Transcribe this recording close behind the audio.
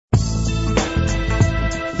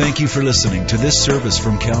Thank you for listening to this service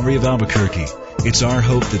from Calvary of Albuquerque. It's our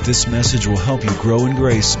hope that this message will help you grow in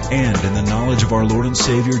grace and in the knowledge of our Lord and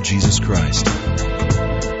Savior, Jesus Christ.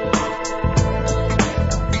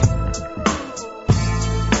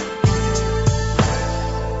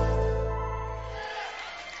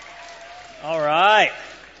 All right.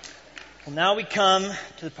 Well, now we come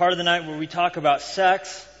to the part of the night where we talk about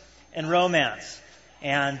sex and romance.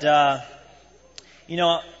 And,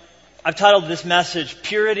 I've titled this message,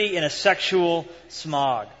 Purity in a Sexual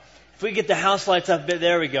Smog. If we get the house lights up,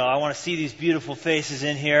 there we go. I want to see these beautiful faces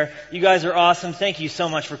in here. You guys are awesome. Thank you so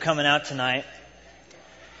much for coming out tonight.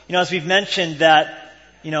 As we've mentioned that,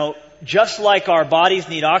 just like our bodies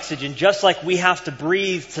need oxygen, just like we have to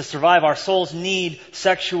breathe to survive, our souls need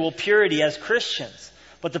sexual purity as Christians.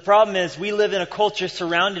 But the problem is we live in a culture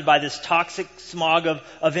surrounded by this toxic smog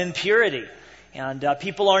of impurity. And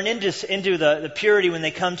people aren't into the purity when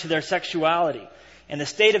they come to their sexuality. And the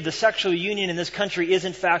state of the sexual union in this country is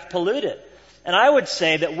in fact polluted. And I would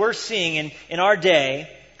say that we're seeing in our day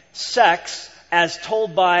sex as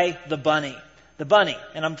told by the bunny. The bunny.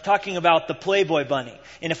 And I'm talking about the Playboy bunny.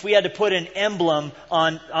 And if we had to put an emblem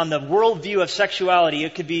on the worldview of sexuality,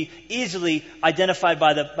 it could be easily identified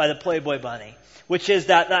by the Playboy bunny. Which is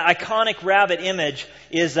that iconic rabbit image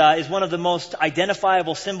is one of the most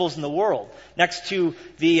identifiable symbols in the world, next to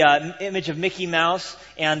the image of Mickey Mouse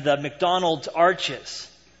and the McDonald's arches.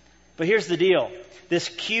 But here's the deal. This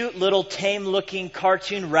cute little tame-looking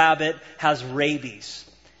cartoon rabbit has rabies.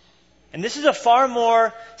 And this is a far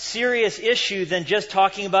more serious issue than just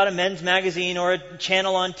talking about a men's magazine or a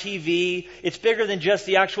channel on TV. It's bigger than just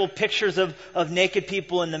the actual pictures of naked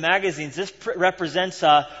people in the magazines. This represents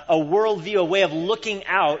a worldview, a way of looking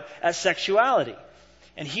out at sexuality.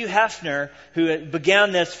 And Hugh Hefner, who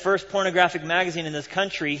began this first pornographic magazine in this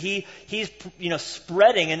country, he's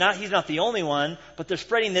spreading, and he's not the only one, but they're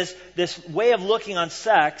spreading this way of looking on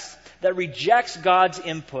sex that rejects God's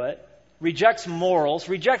input, rejects morals,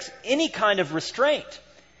 rejects any kind of restraint.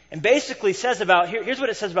 And basically says here's what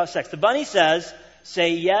it says about sex. The bunny says,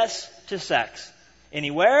 say yes to sex.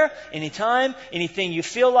 Anywhere, anytime, anything you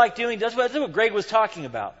feel like doing. That's what Greg was talking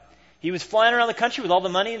about. He was flying around the country with all the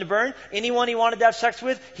money to burn. Anyone he wanted to have sex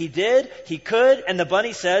with, he did, he could, and the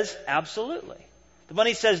bunny says, absolutely. The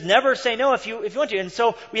bunny says, never say no if you want to. And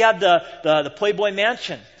so we have the Playboy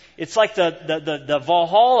Mansion. It's like the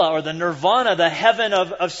Valhalla or the Nirvana, the heaven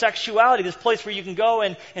of sexuality, this place where you can go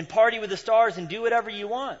and party with the stars and do whatever you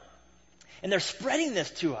want. And they're spreading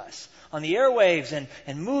this to us on the airwaves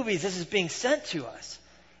and movies. This is being sent to us.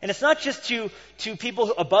 And it's not just to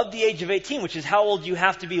people above the age of 18, which is how old you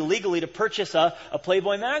have to be legally to purchase a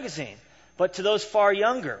Playboy magazine, but to those far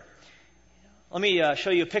younger. Let me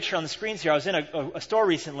show you a picture on the screens here. I was in a store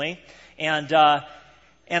recently, and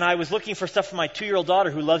I was looking for stuff for my 2-year-old daughter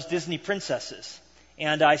who loves Disney princesses.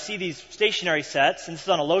 And I see these stationery sets, and this is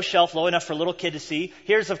on a low shelf, low enough for a little kid to see.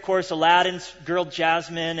 Here's, of course, Aladdin's girl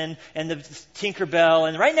Jasmine and the Tinkerbell.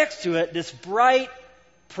 And right next to it, this bright,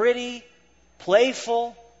 pretty,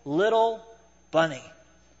 playful little bunny.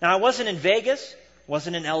 Now, I wasn't in Vegas,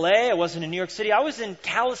 wasn't in LA, I wasn't in New York City. I was in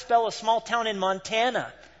Kalispell, a small town in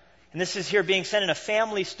Montana. And this is here being sent in a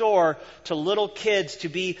family store to little kids to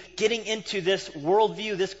be getting into this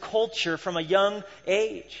worldview, this culture from a young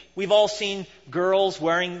age. We've all seen girls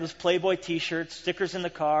wearing those Playboy t-shirts, stickers in the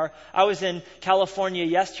car. I was in California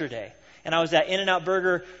yesterday, and I was at In-N-Out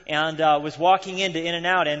Burger and was walking into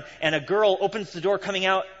In-N-Out, and a girl opens the door coming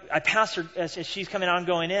out. I passed her as she's coming out and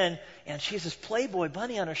going in, and she has this Playboy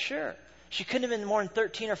bunny on her shirt. She couldn't have been more than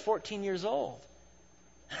 13 or 14 years old.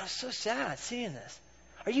 And I was so sad seeing this.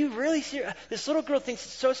 Are you really serious? This little girl thinks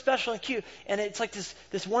it's so special and cute, and it's like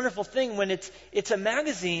this wonderful thing when it's a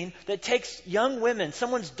magazine that takes young women,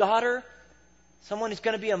 someone's daughter, someone who's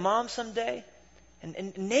going to be a mom someday,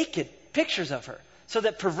 and naked pictures of her, so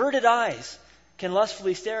that perverted eyes can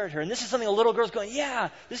lustfully stare at her. And this is something a little girl's going, yeah,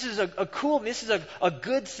 this is this is a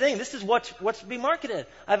good thing. This is what's being marketed.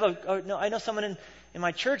 I know someone in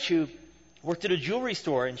my church who worked at a jewelry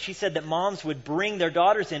store, and she said that moms would bring their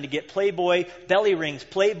daughters in to get Playboy belly rings,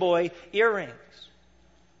 Playboy earrings.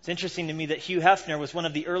 It's interesting to me that Hugh Hefner was one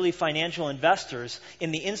of the early financial investors in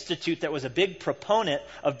the institute that was a big proponent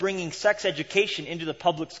of bringing sex education into the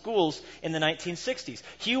public schools in the 1960s.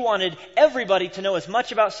 Hugh wanted everybody to know as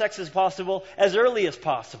much about sex as possible, as early as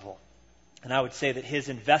possible. And I would say that his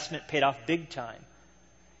investment paid off big time.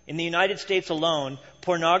 In the United States alone,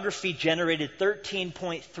 pornography generated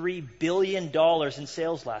 $13.3 billion in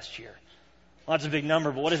sales last year. Well, that's a big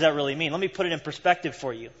number, but what does that really mean? Let me put it in perspective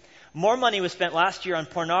for you. More money was spent last year on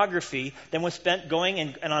pornography than was spent going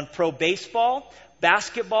and on pro baseball,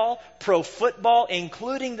 basketball, pro football,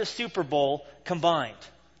 including the Super Bowl combined.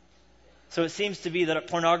 So it seems to be that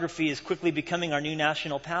pornography is quickly becoming our new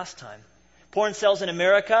national pastime. Porn sales in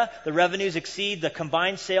America, the revenues exceed the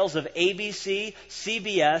combined sales of ABC,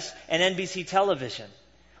 CBS, and NBC television.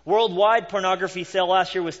 Worldwide pornography sale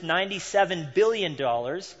last year was $97 billion,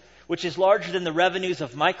 which is larger than the revenues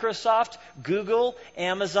of Microsoft, Google,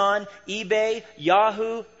 Amazon, eBay,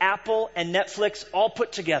 Yahoo, Apple, and Netflix all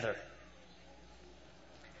put together.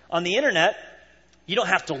 On the internet, you don't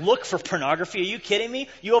have to look for pornography. Are you kidding me?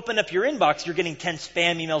 You open up your inbox, you're getting 10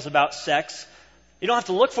 spam emails about sex. You don't have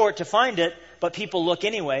to look for it to find it, but people look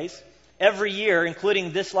anyways. Every year,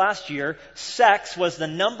 including this last year, sex was the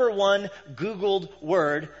number one Googled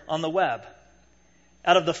word on the web.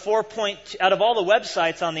 Out of all the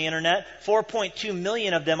websites on the internet, 4.2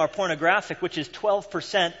 million of them are pornographic, which is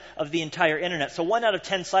 12% of the entire internet. So 1 out of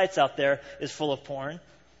 10 sites out there is full of porn.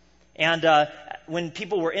 And when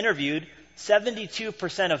people were interviewed,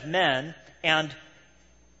 72% of men and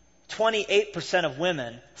 28% of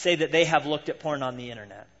women say that they have looked at porn on the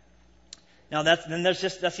internet. Now that's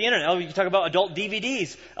the internet. Oh, you can talk about adult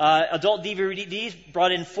DVDs. Adult DVDs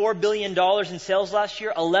brought in $4 billion in sales last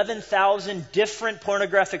year. 11,000 different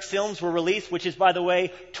pornographic films were released, which is, by the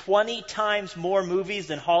way, 20 times more movies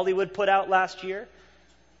than Hollywood put out last year.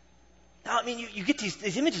 Now, I mean, you get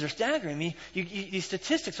these images are staggering. I mean, these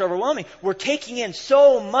statistics are overwhelming. We're taking in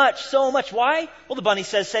so much. Why? Well, the bunny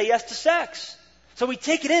says, say yes to sex. So we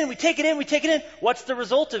take it in. What's the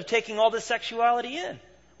result of taking all this sexuality in?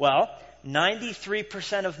 Well,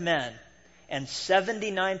 93% of men and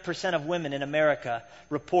 79% of women in America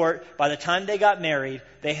report by the time they got married,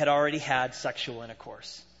 they had already had sexual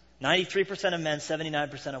intercourse. 93% of men,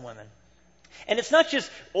 79% of women. And it's not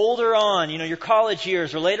just older on, your college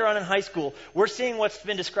years or later on in high school. We're seeing what's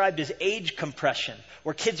been described as age compression,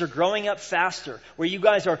 where kids are growing up faster, where you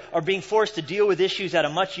guys are being forced to deal with issues at a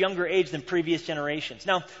much younger age than previous generations.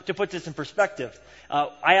 Now, to put this in perspective,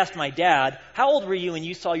 I asked my dad, how old were you when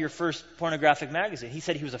you saw your first pornographic magazine? He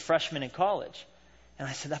said he was a freshman in college. And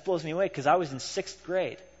I said, that blows me away because I was in 6th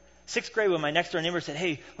grade. 6th grade when my next door neighbor said,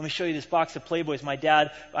 hey, let me show you this box of Playboys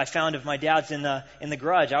I found of my dad's in the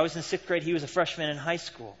garage. I was in 6th grade. He was a freshman in high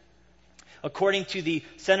school. According to the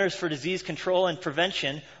Centers for Disease Control and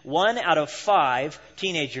Prevention, 1 out of 5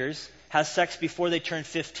 teenagers has sex before they turn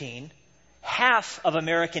 15. Half of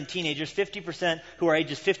American teenagers, 50% who are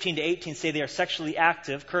ages 15 to 18, say they are sexually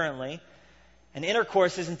active currently. And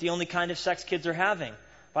intercourse isn't the only kind of sex kids are having.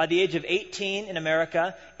 By the age of 18 in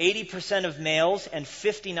America, 80% of males and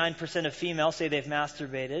 59% of females say they've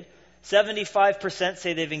masturbated. 75%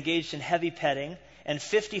 say they've engaged in heavy petting. And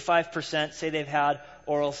 55% say they've had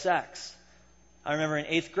oral sex. I remember in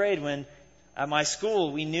 8th grade when at my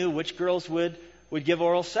school we knew which girls would give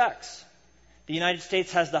oral sex. The United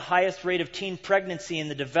States has the highest rate of teen pregnancy in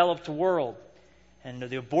the developed world. And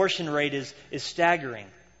the abortion rate is staggering.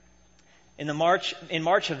 In March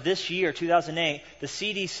of this year, 2008, the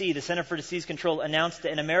CDC, the Center for Disease Control, announced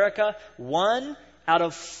that in America, 1 out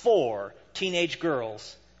of 4 teenage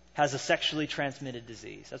girls has a sexually transmitted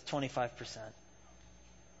disease. That's 25%.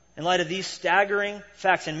 In light of these staggering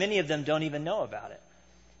facts, and many of them don't even know about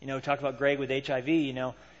it. Talk about Greg with HIV,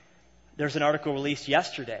 there's an article released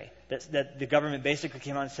yesterday that the government basically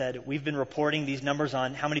came out and said, we've been reporting these numbers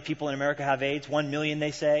on how many people in America have AIDS. 1 million,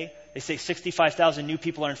 they say. They say 65,000 new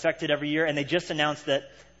people are infected every year, and they just announced that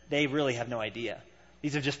they really have no idea.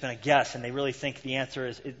 These have just been a guess, and they really think the answer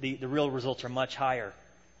is the real results are much higher.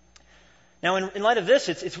 Now, in light of this,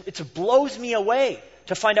 it blows me away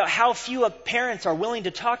to find out how few parents are willing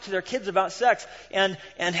to talk to their kids about sex, and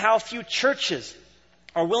how few churches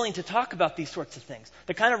are willing to talk about these sorts of things.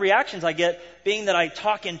 The kind of reactions I get being that I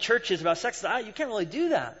talk in churches about sex, you can't really do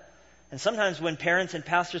that. And sometimes when parents and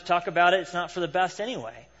pastors talk about it, it's not for the best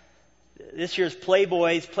anyway. This year's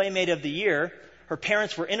Playboy's Playmate of the Year, her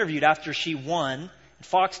parents were interviewed after she won.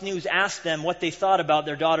 Fox News asked them what they thought about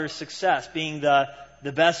their daughter's success, being the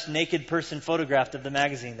best naked person photographed of the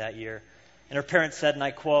magazine that year. And her parents said, and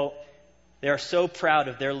I quote, "They are so proud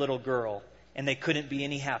of their little girl, and they couldn't be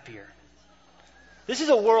any happier." This is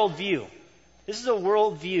a worldview.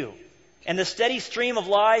 And the steady stream of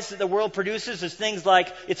lies that the world produces is things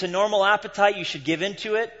like, it's a normal appetite, you should give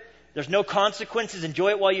into it. There's no consequences,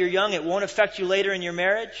 enjoy it while you're young, it won't affect you later in your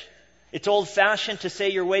marriage. It's old-fashioned to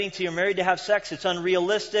say you're waiting till you're married to have sex. It's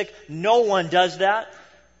unrealistic. No one does that.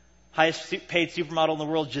 Highest paid supermodel in the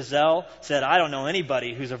world, Giselle, said, I don't know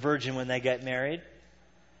anybody who's a virgin when they get married.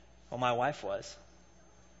 Well, my wife was.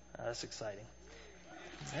 That's exciting.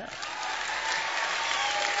 Yeah.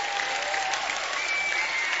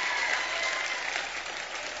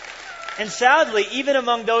 And sadly, even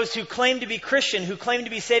among those who claim to be Christian, who claim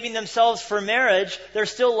to be saving themselves for marriage,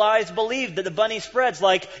 there's still lies believed that the bunny spreads,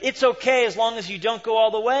 like, it's okay as long as you don't go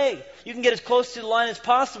all the way. You can get as close to the line as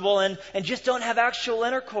possible and just don't have actual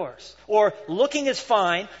intercourse. Or looking is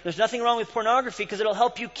fine. There's nothing wrong with pornography because it'll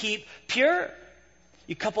help you keep pure.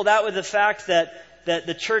 You couple that with the fact that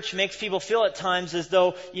the church makes people feel at times as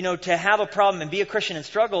though, to have a problem and be a Christian and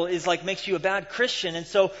struggle is like makes you a bad Christian. And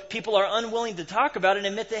so people are unwilling to talk about it and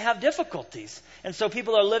admit they have difficulties. And so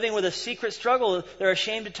people are living with a secret struggle they're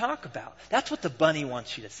ashamed to talk about. That's what the bunny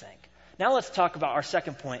wants you to think. Now let's talk about our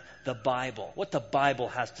second point, the Bible. What the Bible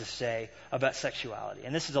has to say about sexuality.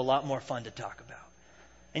 And this is a lot more fun to talk about.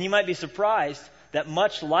 And you might be surprised that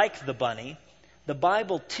much like the bunny, the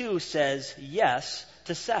Bible too says yes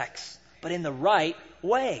to sex, but in the right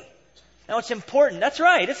way. Now it's important. That's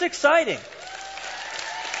right. It's exciting.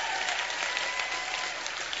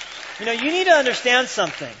 You need to understand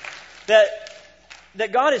something.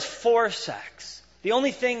 That God is for sex. The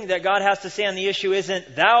only thing that God has to say on the issue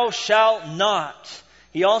isn't, thou shalt not.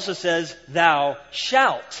 He also says, thou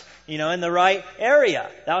shalt. In the right area.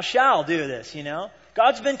 Thou shalt do this,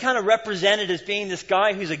 God's been kind of represented as being this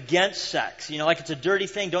guy who's against sex. Like it's a dirty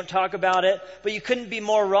thing, don't talk about it. But you couldn't be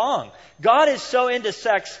more wrong. God is so into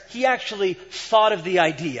sex, He actually thought of the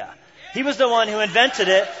idea. He was the one who invented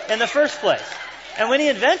it in the first place. And when He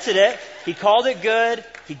invented it, He called it good.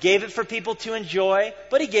 He gave it for people to enjoy,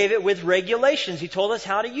 but He gave it with regulations. He told us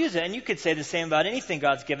how to use it. And you could say the same about anything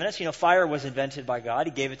God's given us. Fire was invented by God.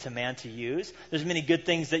 He gave it to man to use. There's many good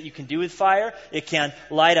things that you can do with fire. It can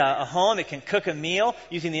light a home. It can cook a meal.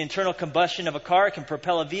 Using the internal combustion of a car, it can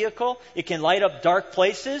propel a vehicle. It can light up dark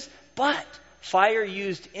places. But fire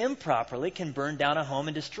used improperly can burn down a home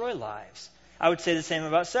and destroy lives. I would say the same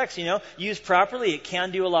about sex. Used properly, it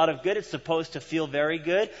can do a lot of good. It's supposed to feel very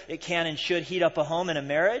good. It can and should heat up a home and a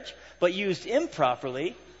marriage. But used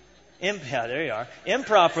improperly,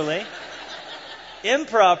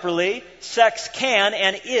 improperly, sex can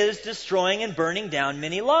and is destroying and burning down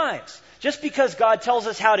many lives. Just because God tells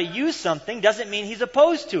us how to use something doesn't mean He's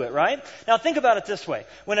opposed to it, right? Now think about it this way.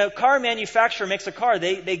 When a car manufacturer makes a car,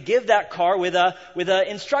 they give that car with a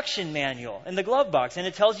instruction manual in the glove box, and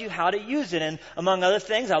it tells you how to use it. And among other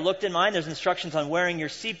things, I looked in mine, there's instructions on wearing your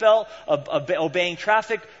seatbelt, obeying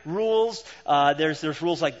traffic rules. There's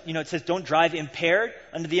rules like, it says don't drive impaired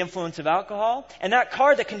under the influence of alcohol. And that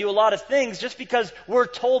car that can do a lot of things, just because we're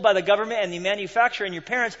told by the government and the manufacturer and your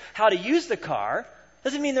parents how to use the car,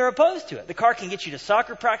 doesn't mean they're opposed to it. The car can get you to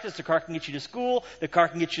soccer practice. The car can get you to school. The car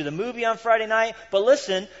can get you to the movie on Friday night. But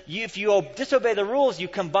listen, if you disobey the rules, you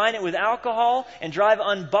combine it with alcohol and drive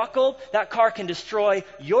unbuckled, that car can destroy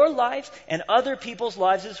your life and other people's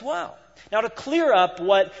lives as well. Now, to clear up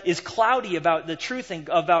what is cloudy about the truth and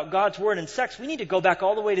about God's Word and sex, we need to go back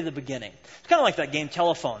all the way to the beginning. It's kind of like that game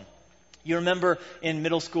Telephone. You remember in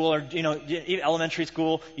middle school or elementary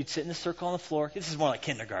school, you'd sit in a circle on the floor. This is more like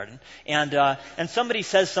kindergarten, and somebody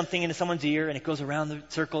says something into someone's ear, and it goes around the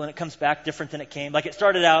circle, and it comes back different than it came. Like it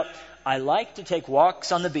started out, I like to take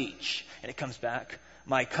walks on the beach, and it comes back,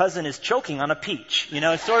 my cousin is choking on a peach.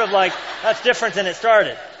 It's sort of like that's different than it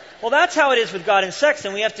started. Well, that's how it is with God and sex,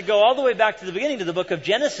 and we have to go all the way back to the beginning, to the book of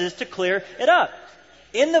Genesis, to clear it up.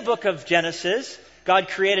 In the book of Genesis, God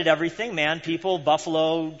created everything, man, people,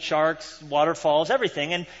 buffalo, sharks, waterfalls,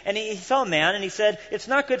 everything. And he saw man and He said, it's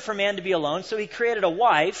not good for man to be alone. So He created a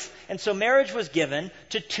wife. And so marriage was given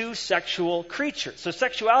to two sexual creatures. So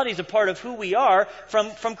sexuality is a part of who we are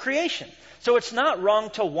from creation. So it's not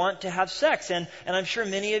wrong to want to have sex. And I'm sure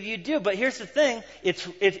many of you do. But here's the thing.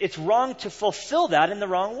 It's wrong to fulfill that in the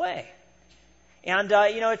wrong way. And,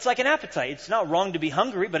 it's like an appetite. It's not wrong to be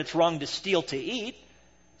hungry, but it's wrong to steal to eat.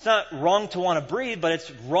 It's not wrong to want to breathe, but it's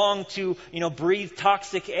wrong to, breathe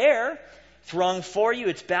toxic air. It's wrong for you.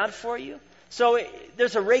 It's bad for you. So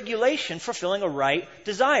there's a regulation fulfilling a right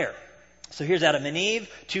desire. So here's Adam and Eve,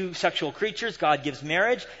 two sexual creatures. God gives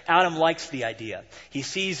marriage. Adam likes the idea. He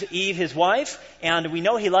sees Eve, his wife, and we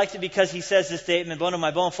know he likes it because he says this statement, bone of my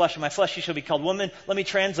bone, flesh of my flesh, she shall be called woman. Let me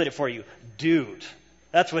translate it for you. Dude.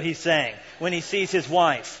 That's what he's saying when he sees his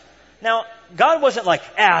wife. Now, God wasn't like,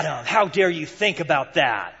 Adam, how dare you think about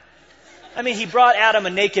that? I mean, He brought Adam a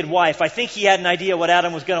naked wife. I think He had an idea what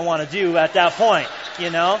Adam was going to want to do at that point,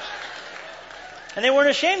 And they weren't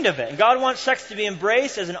ashamed of it. And God wants sex to be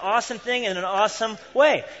embraced as an awesome thing in an awesome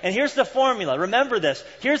way. And here's the formula. Remember this.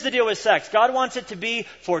 Here's the deal with sex. God wants it to be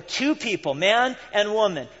for two people, man and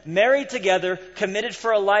woman, married together, committed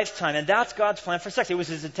for a lifetime. And that's God's plan for sex. It was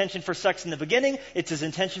His intention for sex in the beginning. It's His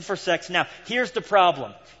intention for sex now. Here's the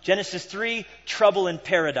problem. Genesis 3, trouble in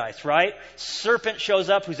paradise, right? Serpent shows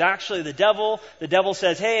up who's actually the devil. The devil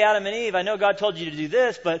says, hey, Adam and Eve, I know God told you to do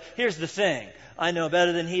this, but here's the thing. I know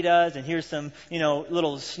better than he does, and here's some,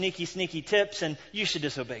 little sneaky tips, and you should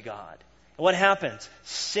disobey God. What happens?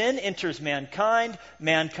 Sin enters mankind.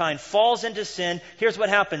 Mankind falls into sin. Here's what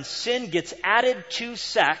happens. Sin gets added to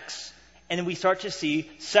sex, and we start to see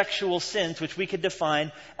sexual sins, which we could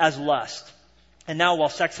define as lust. And now, while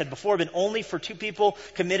sex had before been only for two people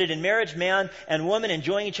committed in marriage, man and woman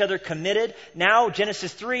enjoying each other committed, now,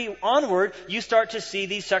 Genesis 3 onward, you start to see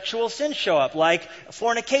these sexual sins show up, like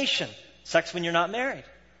fornication. Sex when you're not married.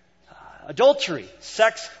 Adultery.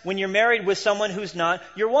 Sex when you're married with someone who's not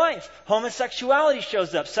your wife. Homosexuality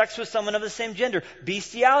shows up. Sex with someone of the same gender.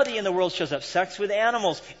 Bestiality in the world shows up. Sex with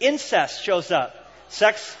animals. Incest shows up.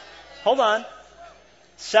 Sex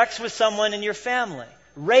with someone in your family.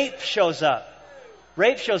 Rape shows up.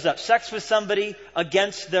 Sex with somebody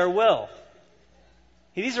against their will.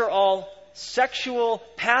 These are all sexual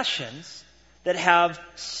passions that have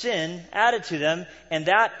sin added to them, and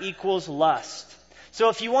that equals lust. So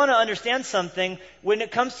if you want to understand something, when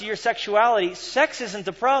it comes to your sexuality, sex isn't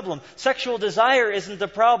the problem. Sexual desire isn't the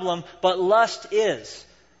problem, but lust is.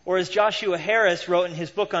 Or as Joshua Harris wrote in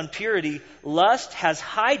his book on purity, lust has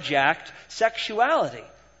hijacked sexuality.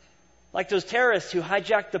 Like those terrorists who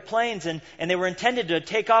hijacked the planes and they were intended to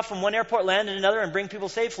take off from one airport, land in another, and bring people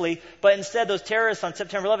safely. But instead, those terrorists on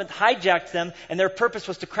September 11th hijacked them, and their purpose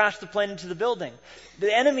was to crash the plane into the building.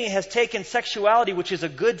 The enemy has taken sexuality, which is a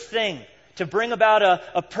good thing, to bring about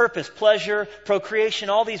a purpose, pleasure, procreation,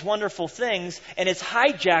 all these wonderful things, and it's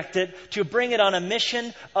hijacked it to bring it on a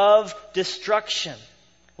mission of destruction.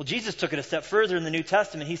 Well, Jesus took it a step further in the New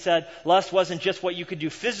Testament. He said lust wasn't just what you could do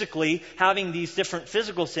physically, having these different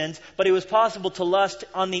physical sins, but it was possible to lust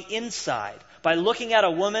on the inside by looking at a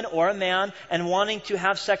woman or a man and wanting to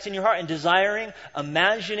have sex in your heart and desiring,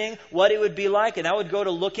 imagining what it would be like, and that would go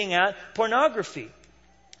to looking at pornography.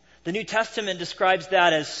 The New Testament describes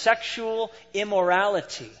that as sexual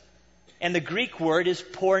immorality. And the Greek word is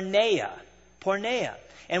porneia. Porneia.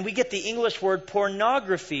 And we get the English word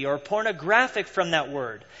pornography or pornographic from that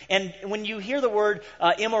word. And when you hear the word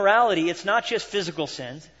immorality, it's not just physical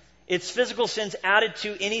sins. It's physical sins added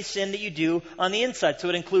to any sin that you do on the inside. So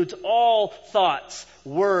it includes all thoughts,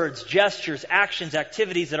 words, gestures, actions,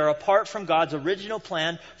 activities that are apart from God's original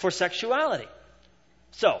plan for sexuality.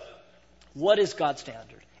 So, what is God's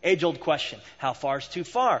standard? Age-old question, how far is too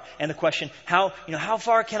far? And the question, how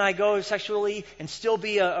far can I go sexually and still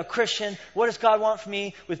be a Christian? What does God want from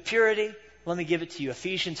me with purity? Let me give it to you.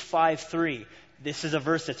 Ephesians 5:3. This is a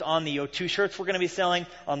verse that's on the O2 shirts we're going to be selling,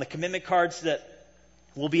 on the commitment cards that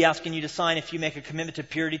we'll be asking you to sign if you make a commitment to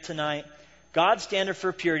purity tonight. God's standard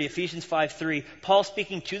for purity, Ephesians 5:3. Paul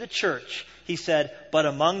speaking to the church, he said, "But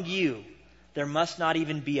among you there must not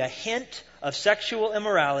even be a hint of sexual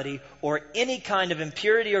immorality or any kind of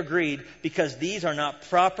impurity or greed, because these are not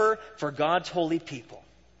proper for God's holy people."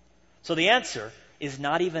 So the answer is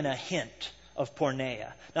not even a hint of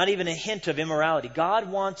porneia, not even a hint of immorality. God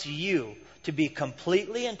wants you to be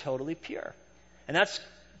completely and totally pure. And that's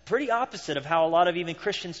pretty opposite of how a lot of even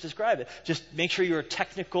Christians describe it. Just make sure you're a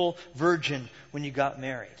technical virgin when you got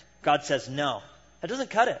married. God says no. That doesn't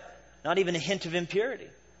cut it. Not even a hint of impurity.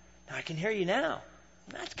 Now I can hear you now.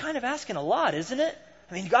 That's kind of asking a lot, isn't it?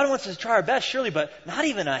 I mean, God wants us to try our best, surely, but not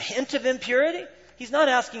even a hint of impurity? He's not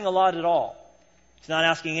asking a lot at all. He's not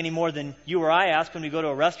asking any more than you or I ask when we go to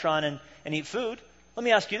a restaurant and eat food. Let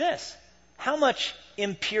me ask you this. How much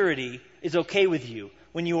impurity is okay with you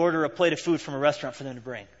when you order a plate of food from a restaurant for them to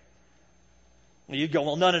bring? Well, you'd go,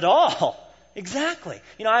 well, none at all. Exactly.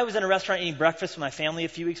 I was in a restaurant eating breakfast with my family a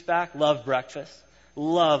few weeks back. Love breakfast.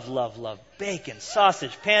 Love. Bacon,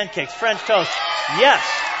 sausage, pancakes, French toast. Yes.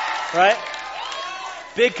 Right?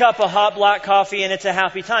 Big cup of hot black coffee, and it's a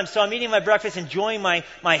happy time. So I'm eating my breakfast, enjoying my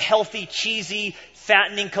healthy, cheesy,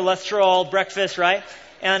 fattening cholesterol breakfast, right?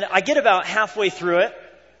 And I get about halfway through it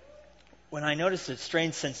when I notice a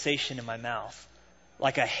strange sensation in my mouth.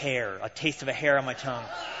 Like a taste of a hair on my tongue.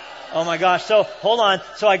 Oh my gosh. So hold on.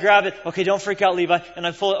 So I grab it. Okay, don't freak out, Levi. And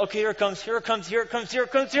I pull it. Okay, here it comes. Thing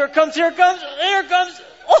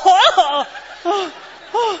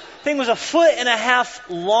was 1.5 feet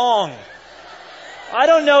long. I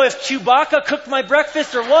don't know if Chewbacca cooked my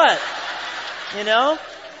breakfast or what. I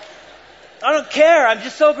don't care. I'm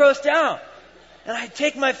just so grossed out. And I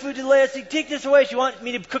take my food to Leia. I say, take this away. She want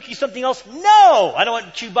me to cook you something else? No! I don't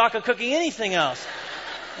want Chewbacca cooking anything else.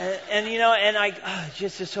 It's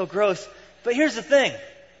just so gross. But here's the thing.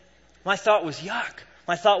 My thought was, yuck.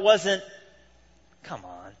 My thought wasn't, come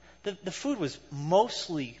on. The food was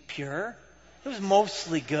mostly pure. It was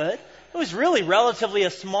mostly good. It was really relatively a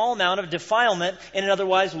small amount of defilement in an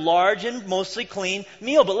otherwise large and mostly clean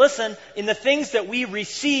meal. But listen, in the things that we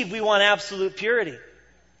receive, we want absolute purity.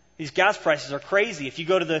 These gas prices are crazy. If you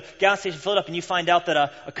go to the gas station, fill it up, and you find out that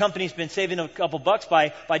a company's been saving a couple bucks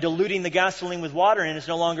by diluting the gasoline with water and it's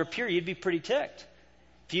no longer pure, you'd be pretty ticked.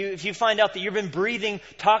 If you find out that you've been breathing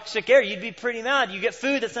toxic air, you'd be pretty mad. You get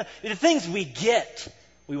food that's not... The things we get,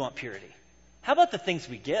 we want purity. How about the things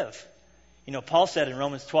we give? Paul said in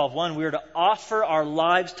Romans 12:1, we are to offer our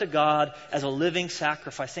lives to God as a living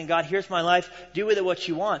sacrifice. Saying, God, here's my life. Do with it what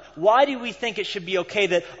you want. Why do we think it should be okay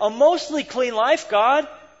that a mostly clean life, God,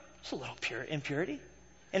 it's a little impurity?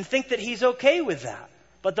 And think that He's okay with that.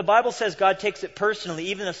 But the Bible says God takes it personally,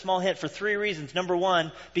 even a small hint, for 3 reasons. Number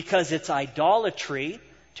 1, because it's idolatry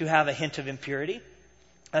to have a hint of impurity.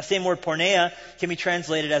 That same word porneia can be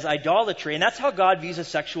translated as idolatry. And that's how God views a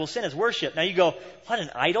sexual sin, as worship. Now you go, what, an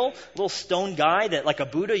idol? A little stone guy that, like a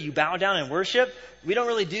Buddha, you bow down and worship? We don't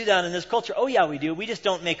really do that in this culture. Oh yeah, we do. We just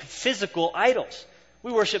don't make physical idols.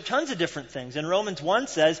 We worship tons of different things. And Romans 1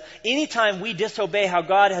 says, anytime we disobey how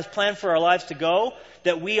God has planned for our lives to go,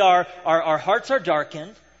 that our hearts are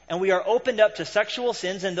darkened, and we are opened up to sexual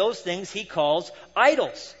sins and those things He calls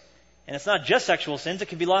idols. And it's not just sexual sins, it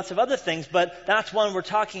can be lots of other things, but that's one we're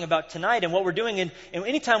talking about tonight. And what we're doing, and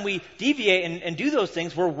anytime we deviate and do those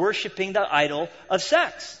things, we're worshiping the idol of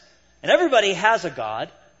sex. And everybody has a God.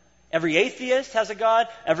 Every atheist has a God.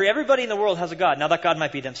 Everybody in the world has a God. Now that God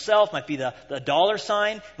might be themselves, might be the dollar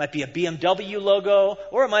sign, might be a BMW logo,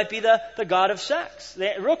 or it might be the God of sex.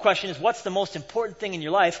 The real question is, what's the most important thing in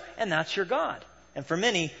your life? And that's your God. And for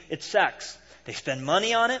many, it's sex. They spend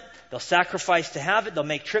money on it. They'll sacrifice to have it. They'll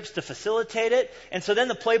make trips to facilitate it. And so then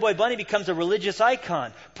the Playboy Bunny becomes a religious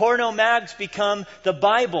icon. Porno mags become the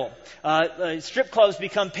Bible. Strip clubs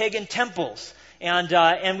become pagan temples.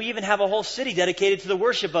 And we even have a whole city dedicated to the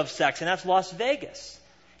worship of sex, and that's Las Vegas.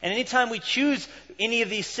 And anytime we choose any of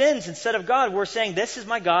these sins instead of God, we're saying, this is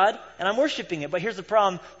my God, and I'm worshiping it. But here's the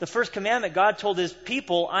problem. The first commandment, God told His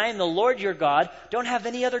people, I am the Lord your God. Don't have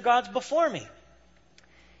any other gods before me.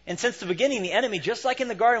 And since the beginning, the enemy, just like in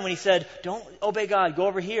the garden when he said, don't obey God, go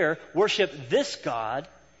over here, worship this God,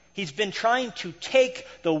 he's been trying to take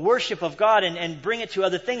the worship of God and bring it to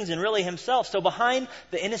other things and really himself. So behind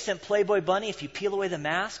the innocent Playboy Bunny, if you peel away the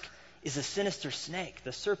mask, is a sinister snake,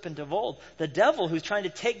 the serpent of old, the devil who's trying to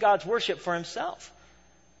take God's worship for himself.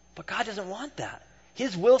 But God doesn't want that.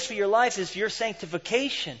 His will for your life is your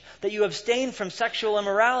sanctification, that you abstain from sexual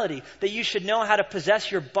immorality, that you should know how to possess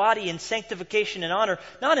your body in sanctification and honor,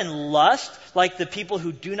 not in lust like the people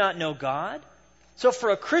who do not know God. So for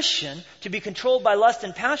a Christian, to be controlled by lust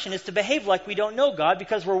and passion is to behave like we don't know God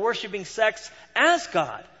because we're worshiping sex as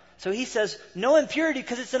God. So he says, no impurity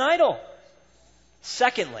because it's an idol.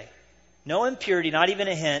 Secondly, no impurity, not even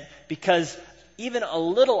a hint, because even a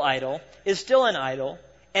little idol is still an idol,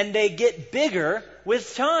 and they get bigger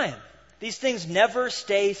with time. These things never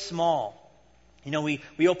stay small.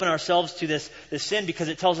 We open ourselves to this sin because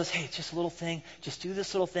it tells us, hey, it's just a little thing. Just do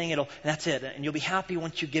this little thing, and that's it. And you'll be happy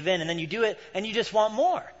once you give in. And then you do it, and you just want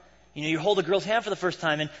more. You hold a girl's hand for the first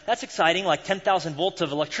time, and that's exciting, like 10,000 volts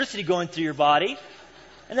of electricity going through your body.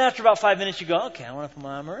 And then after about 5 minutes, you go, okay, I want to put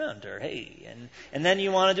my arm around her. Hey. And then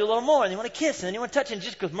you want to do a little more, and you want to kiss, and then you want to touch, and it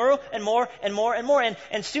just goes more and more and more and more.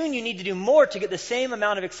 And soon you need to do more to get the same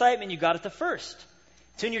amount of excitement you got at the first.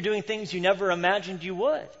 Soon you're doing things you never imagined you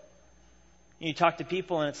would. You talk to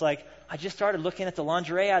people, and it's like, I just started looking at the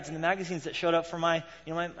lingerie ads in the magazines that showed up for my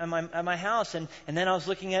house, and then I was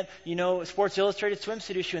looking at, Sports Illustrated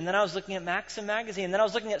swimsuit issue, and then I was looking at Maxim magazine, and then I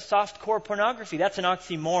was looking at softcore pornography. That's an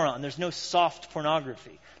oxymoron. There's no soft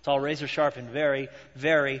pornography. It's all razor sharp and very,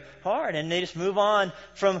 very hard. And they just move on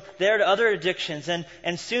from there to other addictions. And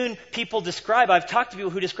soon people I've talked to people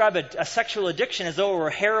who describe a sexual addiction as though it were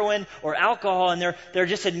heroin or alcohol, and they're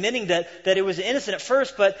just admitting that it was innocent at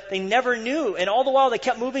first, but they never knew. And all the while they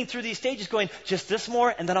kept moving through these stages going, just this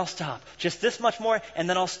more, and then I'll stop. Just this much more, and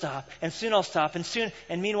then I'll stop. And soon I'll stop. And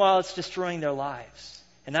meanwhile it's destroying their lives.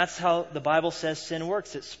 And that's how the Bible says sin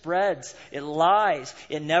works. It spreads. It lies.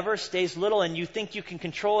 It never stays little. And you think you can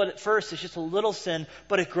control it at first. It's just a little sin,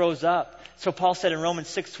 but it grows up. So Paul said in Romans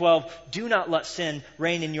 6:12, do not let sin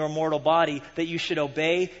reign in your mortal body, that you should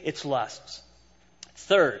obey its lusts.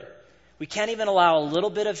 Third, we can't even allow a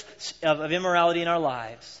little bit of immorality in our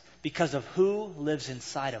lives because of who lives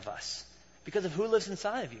inside of us. Because of who lives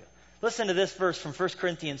inside of you. Listen to this verse from 1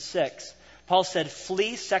 Corinthians 6. Paul said,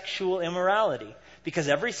 flee sexual immorality, because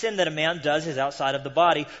every sin that a man does is outside of the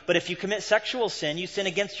body. But if you commit sexual sin, you sin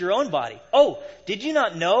against your own body. Oh, did you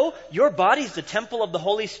not know your body is the temple of the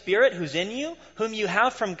Holy Spirit who's in you, whom you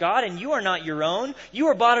have from God, and you are not your own? You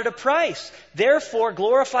are bought at a price. Therefore,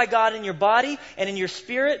 glorify God in your body and in your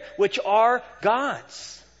spirit, which are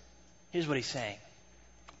God's. Here's what he's saying.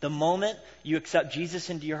 The moment you accept Jesus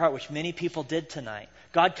into your heart, which many people did tonight,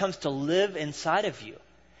 God comes to live inside of you.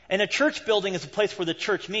 And a church building is a place where the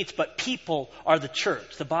church meets, but people are the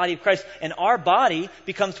church, the body of Christ. And our body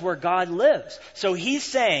becomes where God lives. So he's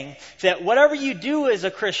saying that whatever you do as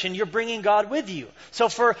a Christian, you're bringing God with you. So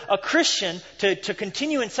for a Christian to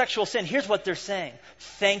continue in sexual sin, here's what they're saying.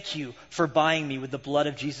 Thank you for buying me with the blood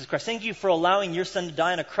of Jesus Christ. Thank you for allowing your son to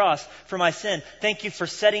die on a cross for my sin. Thank you for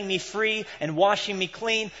setting me free and washing me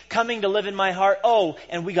clean, coming to live in my heart. Oh,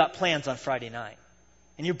 and we got plans on Friday night.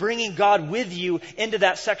 And you're bringing God with you into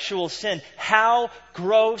that sexual sin. How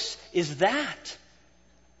gross is that?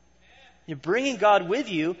 You're bringing God with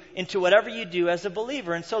you into whatever you do as a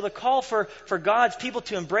believer. And so the call for God's people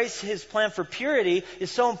to embrace His plan for purity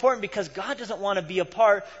is so important because God doesn't want to be a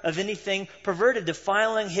part of anything perverted,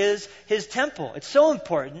 defiling His temple. It's so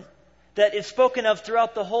important that it's spoken of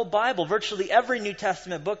throughout the whole Bible. Virtually every New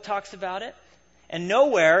Testament book talks about it. And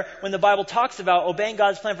nowhere, when the Bible talks about obeying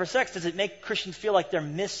God's plan for sex, does it make Christians feel like they're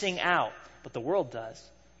missing out. But the world does.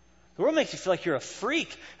 The world makes you feel like you're a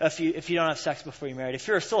freak if you don't have sex before you're married. If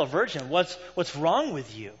you're still a virgin, what's wrong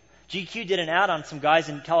with you? GQ did an ad on some guys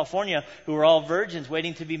in California who were all virgins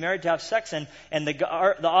waiting to be married to have sex. And the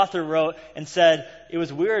author wrote and said, it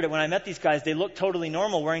was weird. When I met these guys, they looked totally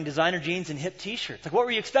normal wearing designer jeans and hip t-shirts. Like, what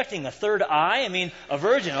were you expecting? A third eye? I mean, a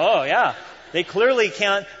virgin. Oh, yeah. They clearly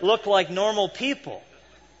can't look like normal people.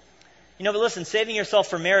 But listen, saving yourself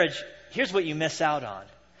for marriage, here's what you miss out on.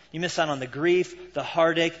 You miss out on the grief, the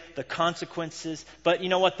heartache, the consequences. But you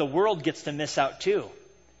know what? The world gets to miss out too.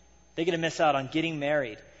 They get to miss out on getting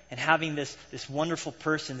married and having this wonderful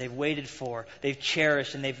person they've waited for, they've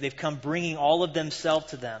cherished, and they've come bringing all of themselves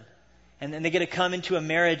to them. And then they get to come into a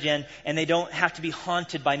marriage and they don't have to be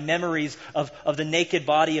haunted by memories of the naked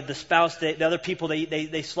body of the spouse, the other people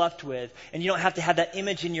they slept with. And you don't have to have that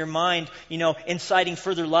image in your mind, inciting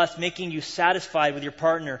further lust, making you satisfied with your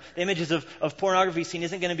partner. The images of pornography scene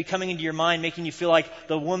isn't going to be coming into your mind, making you feel like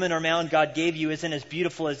the woman or man God gave you isn't as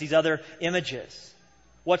beautiful as these other images.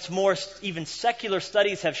 What's more, even secular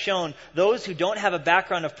studies have shown those who don't have a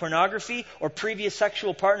background of pornography or previous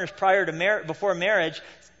sexual partners before marriage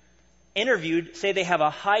interviewed say they have a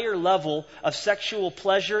higher level of sexual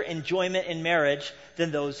pleasure, enjoyment in marriage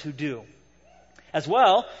than those who do. As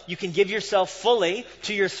well, you can give yourself fully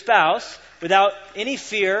to your spouse without any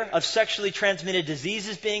fear of sexually transmitted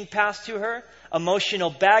diseases being passed to her, emotional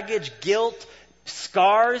baggage, guilt,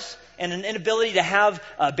 scars, and an inability to have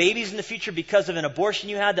babies in the future because of an abortion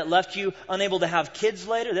you had that left you unable to have kids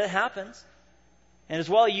later. That happens. And as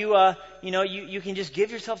well, you can just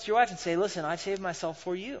give yourself to your wife and say, listen, I saved myself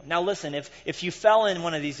for you. Now listen, if you fell in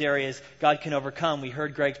one of these areas, God can overcome. We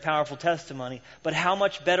heard Greg's powerful testimony. But how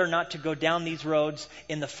much better not to go down these roads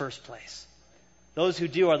in the first place? Those who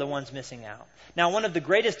do are the ones missing out. Now, one of the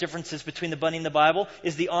greatest differences between the bunny and the Bible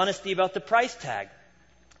is the honesty about the price tag.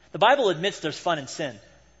 The Bible admits there's fun in sin.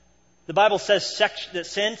 The Bible says that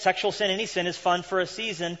sexual sin, any sin, is fun for a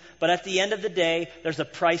season, but at the end of the day, there's a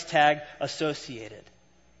price tag associated.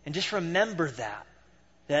 And just remember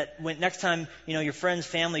that when next time, your friends,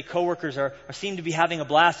 family, coworkers seem to be having a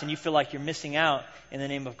blast and you feel like you're missing out in the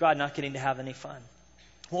name of God, not getting to have any fun.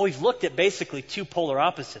 Well, we've looked at basically two polar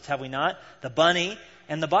opposites, have we not? The bunny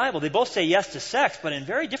and the Bible. They both say yes to sex, but in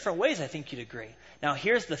very different ways, I think you'd agree. Now,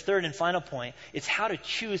 here's the third and final point. It's how to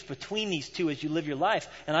choose between these two as you live your life.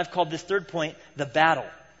 And I've called this third point the battle.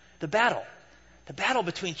 The battle. The battle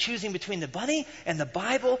choosing between the bunny and the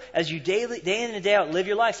Bible as you day in and day out live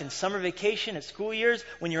your life. In summer vacation, at school years,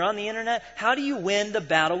 when you're on the internet, how do you win the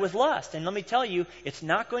battle with lust? And let me tell you, it's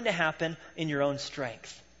not going to happen in your own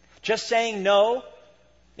strength. Just saying no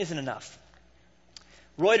isn't enough.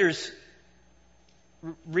 Reuters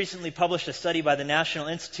recently published a study by the National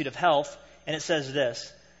Institute of Health, and it says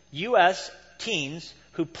this: U.S. teens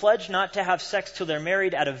who pledge not to have sex till they're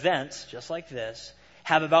married at events, just like this,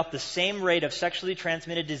 have about the same rate of sexually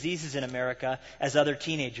transmitted diseases in America as other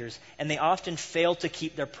teenagers, and they often fail to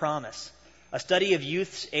keep their promise. A study of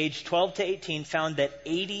youths aged 12 to 18 found that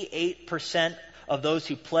 88% of those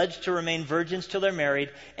who pledge to remain virgins till they're married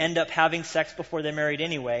end up having sex before they're married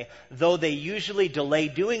anyway, though they usually delay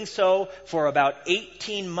doing so for about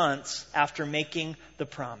 18 months after making the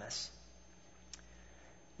promise.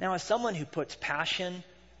 Now, as someone who puts passion,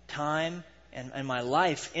 time, and my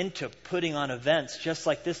life into putting on events just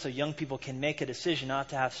like this so young people can make a decision not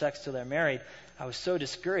to have sex till they're married, I was so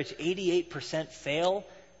discouraged. 88% fail.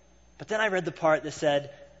 But then I read the part that said,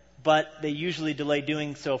 but they usually delay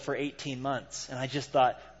doing so for 18 months. And I just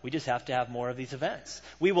thought, we just have to have more of these events.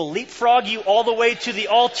 We will leapfrog you all the way to the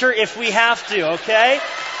altar if we have to, okay?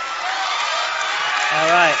 All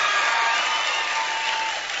right.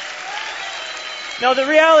 Now, the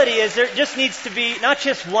reality is there just needs to be not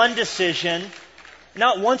just one decision,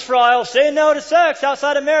 not once for all, I'll say no to sex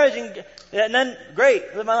outside of marriage, and then,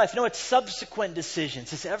 great, live my life. No, it's subsequent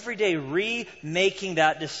decisions. It's every day remaking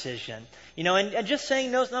that decision. And just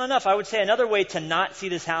saying no is not enough. I would say another way to not see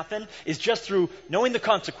this happen is just through knowing the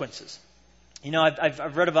consequences.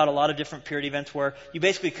 I've read about a lot of different purity events where you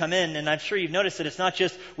basically come in, and I'm sure you've noticed that it's not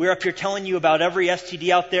just we're up here telling you about every STD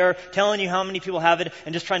out there, telling you how many people have it,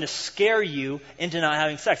 and just trying to scare you into not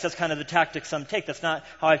having sex. That's kind of the tactic some take. That's not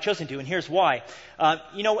how I've chosen to, and here's why. On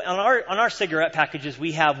our cigarette packages,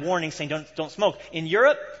 we have warnings saying don't smoke. In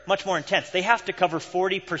Europe, much more intense. They have to cover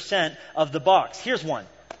 40% of the box. Here's one.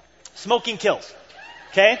 Smoking kills.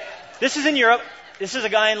 Okay? This is in Europe. This is a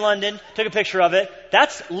guy in London, took a picture of it.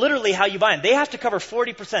 That's literally how you buy them. They have to cover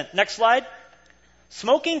 40%. Next slide.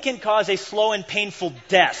 Smoking can cause a slow and painful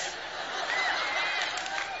death.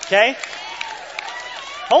 Okay?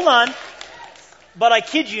 Hold on. But I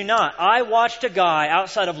kid you not, I watched a guy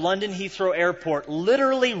outside of London Heathrow Airport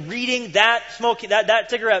literally reading that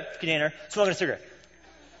cigarette container, smoking a cigarette.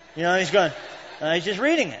 He's going, he's just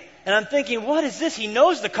reading it. And I'm thinking, what is this? He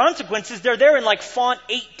knows the consequences. They're there in like font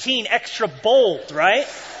 18, extra bold, right?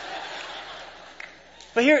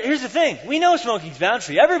 But here's the thing. We know smoking's bad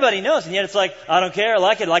for you. Everybody knows. And yet it's like, I don't care. I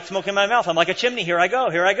like it. I like smoking in my mouth. I'm like a chimney. Here I go.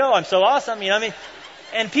 I'm so awesome.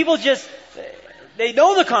 And people just, they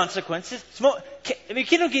know the consequences.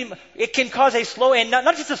 It can cause a slow, and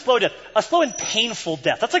not just a slow death, a slow and painful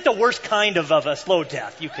death. That's like the worst kind of a slow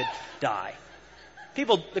death. You could die.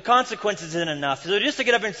 People, the consequences isn't enough. So just to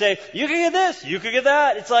get up and say, you can get this, you can get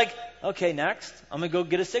that, it's like, okay, next, I'm going to go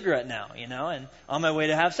get a cigarette now, and on my way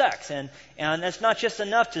to have sex. And that's not just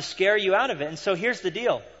enough to scare you out of it. And so here's the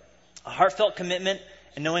deal. A heartfelt commitment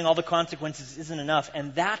and knowing all the consequences isn't enough.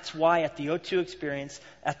 And that's why at the O2 experience,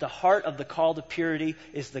 at the heart of the call to purity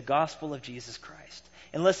is the gospel of Jesus Christ.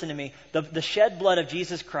 And listen to me, the shed blood of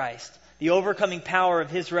Jesus Christ, the overcoming power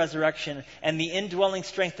of His resurrection, and the indwelling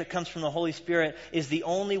strength that comes from the Holy Spirit is the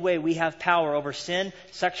only way we have power over sin,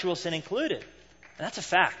 sexual sin included. And that's a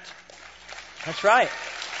fact. That's right.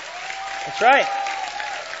 That's right.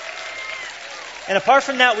 And apart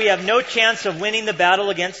from that, we have no chance of winning the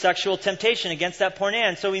battle against sexual temptation, against that porneia.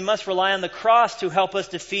 And so we must rely on the cross to help us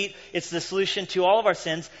defeat. It's the solution to all of our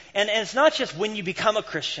sins. And it's not just when you become a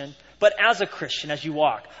Christian, but as a Christian, as you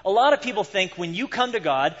walk. A lot of people think when you come to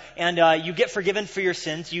God and you get forgiven for your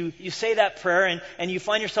sins, you say that prayer and you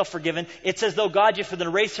find yourself forgiven, it's as though God just with an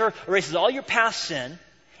eraser erases all your past sin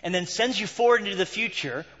and then sends you forward into the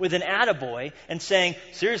future with an attaboy and saying,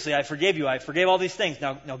 seriously, I forgave you. I forgave all these things.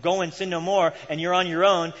 Now go and sin no more, and you're on your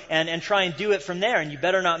own and try and do it from there, and you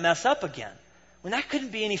better not mess up again. When that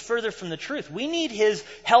couldn't be any further from the truth. We need His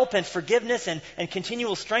help and forgiveness and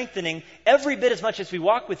continual strengthening every bit as much as we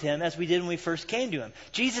walk with Him as we did when we first came to Him.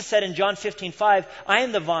 Jesus said in John 15:5, I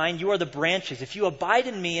am the vine, you are the branches. If you abide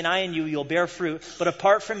in me and I in you, you'll bear fruit. But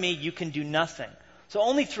apart from me, you can do nothing. So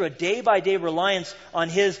only through a day-by-day reliance on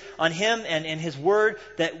Him and His Word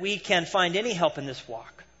that we can find any help in this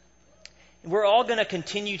walk. We're all going to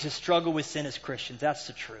continue to struggle with sin as Christians. That's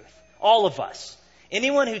the truth. All of us.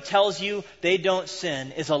 Anyone who tells you they don't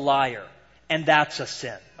sin is a liar. And that's a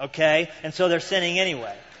sin. Okay? And so they're sinning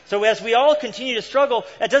anyway. So as we all continue to struggle,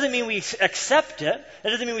 that doesn't mean we accept it. That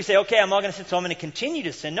doesn't mean we say, okay, I'm all going to sin, so I'm going to continue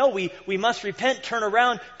to sin. No, we must repent, turn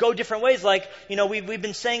around, go different ways like, we've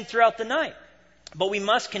been saying throughout the night. But we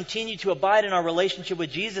must continue to abide in our relationship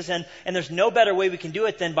with Jesus, and there's no better way we can do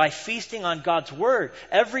it than by feasting on God's Word.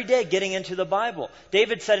 Every day getting into the Bible.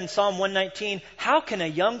 David said in Psalm 119, how can a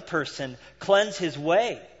young person cleanse his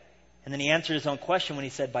way? And then he answered his own question when he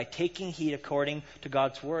said, by taking heed according to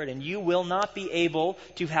God's Word. And you will not be able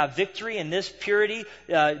to have victory in this purity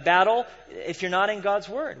battle if you're not in God's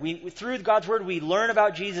Word. Through God's Word, we learn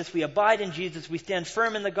about Jesus, we abide in Jesus, we stand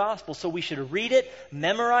firm in the gospel. So we should read it,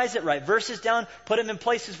 memorize it, write verses down, put them in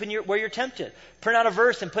places where you're tempted. Print out a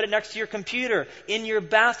verse and put it next to your computer, in your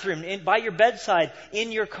bathroom, by your bedside,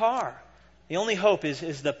 in your car. The only hope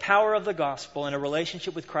is the power of the gospel and a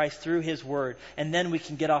relationship with Christ through His Word. And then we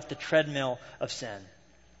can get off the treadmill of sin.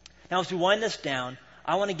 Now, as we wind this down,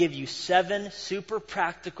 I want to give you 7 super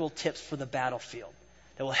practical tips for the battlefield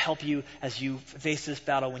that will help you as you face this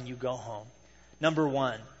battle when you go home. Number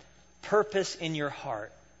 1, purpose in your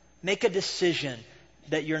heart. Make a decision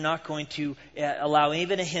that you're not going to allow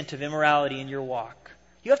even a hint of immorality in your walk.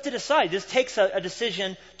 You have to decide. This takes a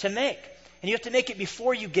decision to make. And you have to make it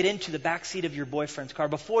before you get into the backseat of your boyfriend's car,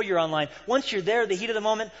 before you're online. Once you're there, the heat of the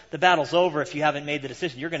moment, the battle's over. If you haven't made the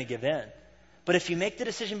decision, you're going to give in. But if you make the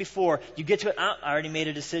decision before, you get to it, I already made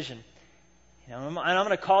a decision. And I'm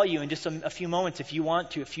going to call you in just a few moments if you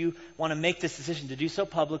want to make this decision, to do so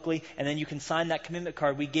publicly, and then you can sign that commitment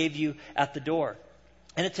card we gave you at the door.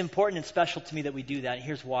 And it's important and special to me that we do that, and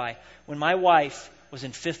here's why. When my wife was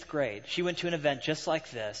in 5th grade, she went to an event just like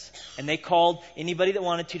this, and they called anybody that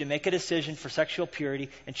wanted to make a decision for sexual purity,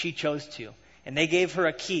 and she chose to. And they gave her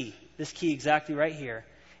a key, this key exactly right here,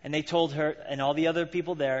 and they told her and all the other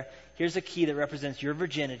people there, here's a key that represents your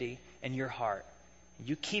virginity and your heart.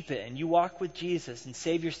 You keep it and you walk with Jesus and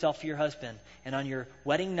save yourself for your husband. And on your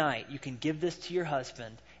wedding night, you can give this to your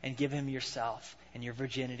husband and give him yourself and your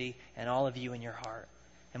virginity and all of you in your heart.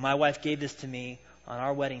 And my wife gave this to me on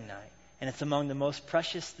our wedding night. And it's among the most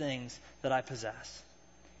precious things that I possess.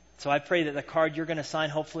 So I pray that the card you're going to sign,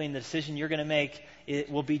 hopefully, and the decision you're going to make,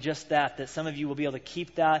 it will be just that some of you will be able to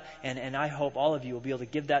keep that. And I hope all of you will be able to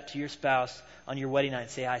give that to your spouse on your wedding night and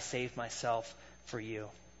say, I saved myself for you.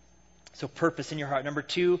 So purpose in your heart. Number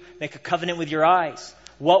 2, make a covenant with your eyes.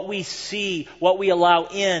 What we see, what we allow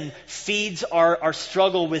in, feeds our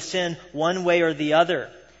struggle with sin one way or the other.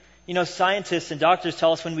 You know, scientists and doctors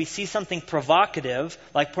tell us when we see something provocative,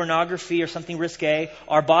 like pornography or something risque,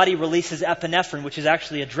 our body releases epinephrine, which is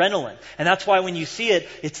actually adrenaline. And that's why when you see it,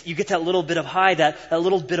 you get that little bit of high, that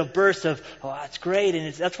little bit of burst of, oh, that's great.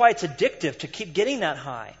 And that's why it's addictive to keep getting that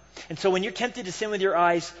high. And so when you're tempted to sin with your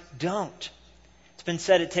eyes, don't. It's been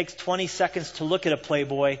said it takes 20 seconds to look at a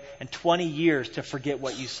Playboy and 20 years to forget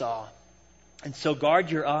what you saw. And so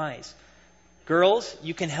guard your eyes. Girls,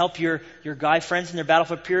 you can help your guy friends in their battle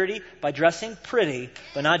for purity by dressing pretty,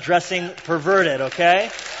 but not dressing perverted,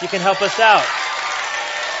 okay? You can help us out.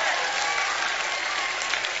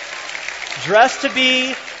 Dress to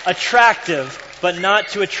be attractive, but not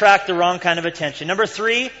to attract the wrong kind of attention. Number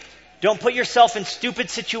 3, don't put yourself in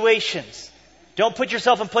stupid situations. Don't put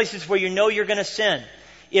yourself in places where you know you're going to sin.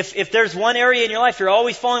 If there's one area in your life you're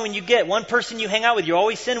always falling when you get, one person you hang out with, you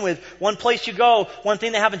always sin with, one place you go, one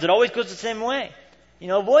thing that happens, it always goes the same way.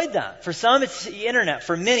 Avoid that. For some, it's the internet.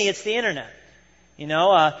 For many, it's the internet.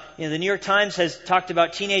 The New York Times has talked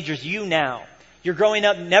about teenagers, now. You're growing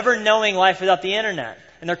up never knowing life without the internet.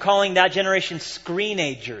 And they're calling that generation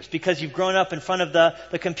screenagers because you've grown up in front of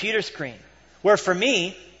the computer screen. Where for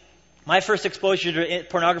me, my first exposure to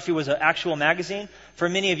pornography was an actual magazine. For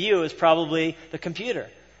many of you, it was probably the computer.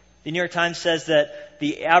 The New York Times says that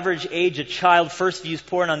the average age a child first views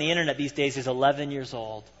porn on the internet these days is 11 years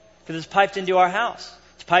old. Because it's piped into our house.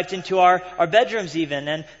 It's piped into our bedrooms even.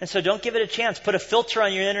 And so don't give it a chance. Put a filter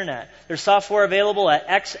on your internet. There's software available at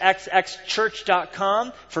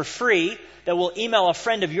xxxchurch.com for free that will email a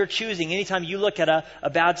friend of your choosing anytime you look at a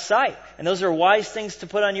bad site. And those are wise things to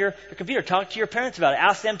put on your computer. Talk to your parents about it.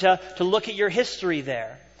 Ask them to look at your history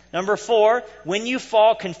there. Number 4, when you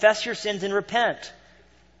fall, confess your sins and repent.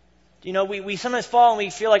 We sometimes fall and we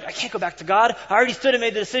feel like, I can't go back to God. I already stood and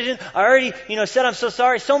made the decision. I already, said I'm so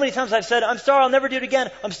sorry. So many times I've said, I'm sorry, I'll never do it again.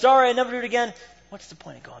 I'm sorry, I'll never do it again. What's the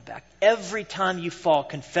point of going back? Every time you fall,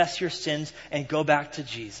 confess your sins and go back to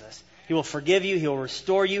Jesus. He will forgive you. He will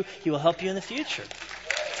restore you. He will help you in the future.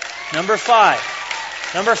 Number 5,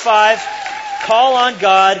 call on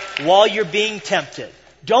God while you're being tempted.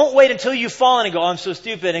 Don't wait until you've fallen and go, oh, I'm so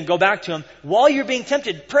stupid, and go back to Him. While you're being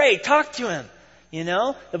tempted, pray, talk to Him.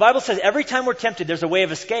 The Bible says every time we're tempted, there's a way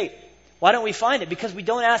of escape. Why don't we find it? Because we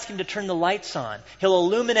don't ask Him to turn the lights on. He'll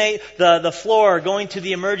illuminate the floor going to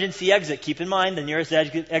the emergency exit. Keep in mind, the nearest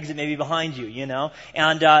exit may be behind you,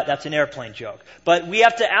 And that's an airplane joke. But we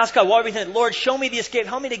have to ask God, while we're tempted, Lord, show me the escape.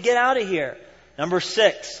 Help me to get out of here. Number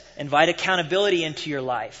 6, invite accountability into your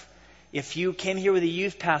life. If you came here with a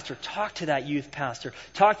youth pastor, talk to that youth pastor.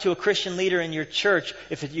 Talk to a Christian leader in your church.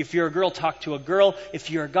 If you're a girl, talk to a girl.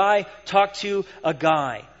 If you're a guy, talk to a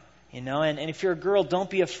guy. And if you're a girl, don't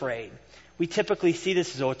be afraid. We typically see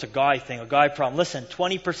this as, it's a guy thing, a guy problem. Listen,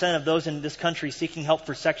 20% of those in this country seeking help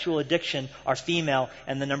for sexual addiction are female,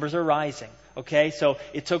 and the numbers are rising. Okay? So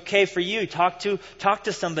it's okay for you. Talk to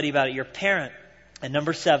somebody about it, your parent. And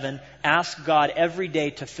number 7, ask God every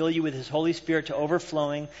day to fill you with His Holy Spirit to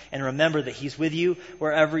overflowing, and remember that He's with you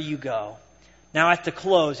wherever you go. Now at the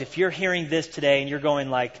close, if you're hearing this today and you're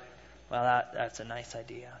going like, well, that's a nice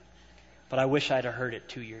idea, but I wish I'd have heard it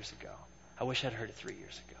 2 years ago. I wish I'd heard it 3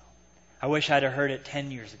 years ago. I wish I'd have heard it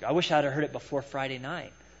 10 years ago. I wish I'd have heard it before Friday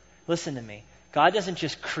night. Listen to me. God doesn't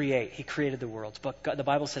just create. He created the worlds. But God, the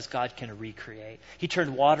Bible says God can recreate. He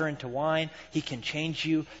turned water into wine. He can change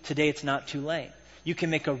you. Today it's not too late. You can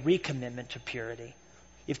make a recommitment to purity.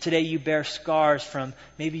 If today you bear scars from,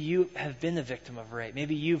 maybe you have been the victim of rape.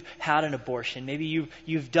 Maybe you've had an abortion. Maybe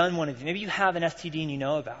you've done one of these. Maybe you have an STD and you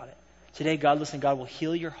know about it. Today, God will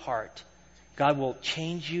heal your heart. God will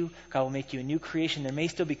change you. God will make you a new creation. There may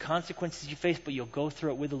still be consequences you face, but you'll go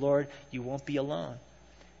through it with the Lord. You won't be alone.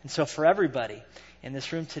 And so for everybody in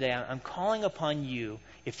this room today, I'm calling upon you,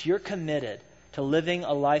 if you're committed to living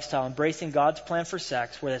a lifestyle, embracing God's plan for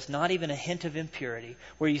sex, where there's not even a hint of impurity,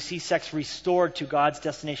 where you see sex restored to God's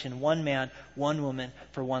destination, one man, one woman,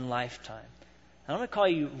 for one lifetime. I'm going to call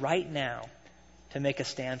you right now to make a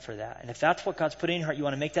stand for that. And if that's what God's putting in your heart, you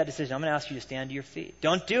want to make that decision, I'm going to ask you to stand to your feet.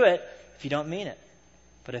 Don't do it if you don't mean it.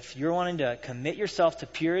 But if you're wanting to commit yourself to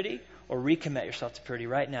purity or recommit yourself to purity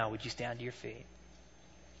right now, would you stand to your feet?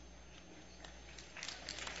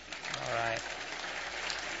 All right.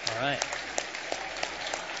 All right.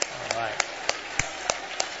 All right.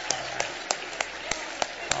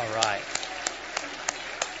 All right.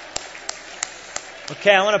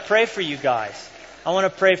 Okay, I want to pray for you guys.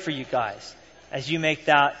 As you make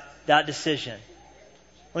that decision.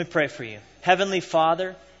 Let me pray for you. Heavenly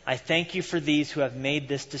Father, I thank you for these who have made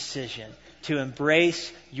this decision to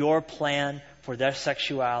embrace your plan for their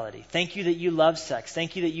sexuality. Thank you that you love sex.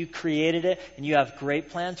 Thank you that you created it and you have great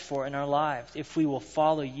plans for it in our lives. If we will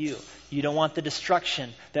follow you, you don't want the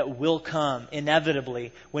destruction that will come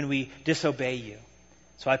inevitably when we disobey you.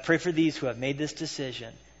 So I pray for these who have made this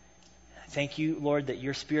decision. Thank you, Lord, that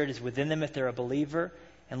your Spirit is within them if they're a believer.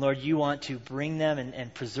 And Lord, you want to bring them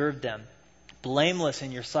and preserve them blameless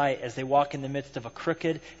in your sight as they walk in the midst of a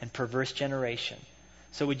crooked and perverse generation.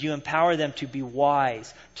 So would you empower them to be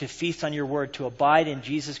wise, to feast on your word, to abide in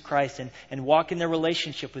Jesus Christ and walk in their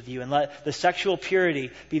relationship with you, and let the sexual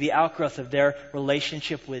purity be the outgrowth of their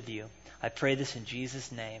relationship with you. I pray this in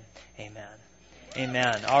Jesus' name. Amen.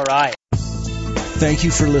 Amen. All right. Thank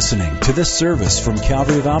you for listening to this service from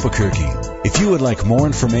Calvary of Albuquerque. If you would like more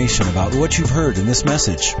information about what you've heard in this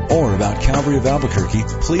message or about Calvary of Albuquerque,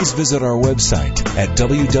 please visit our website at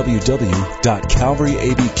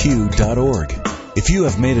www.calvaryabq.org. If you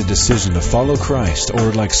have made a decision to follow Christ or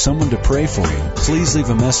would like someone to pray for you, please leave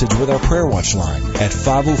a message with our Prayer Watch line at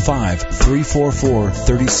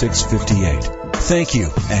 505-344-3658. Thank you,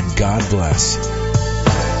 and God bless.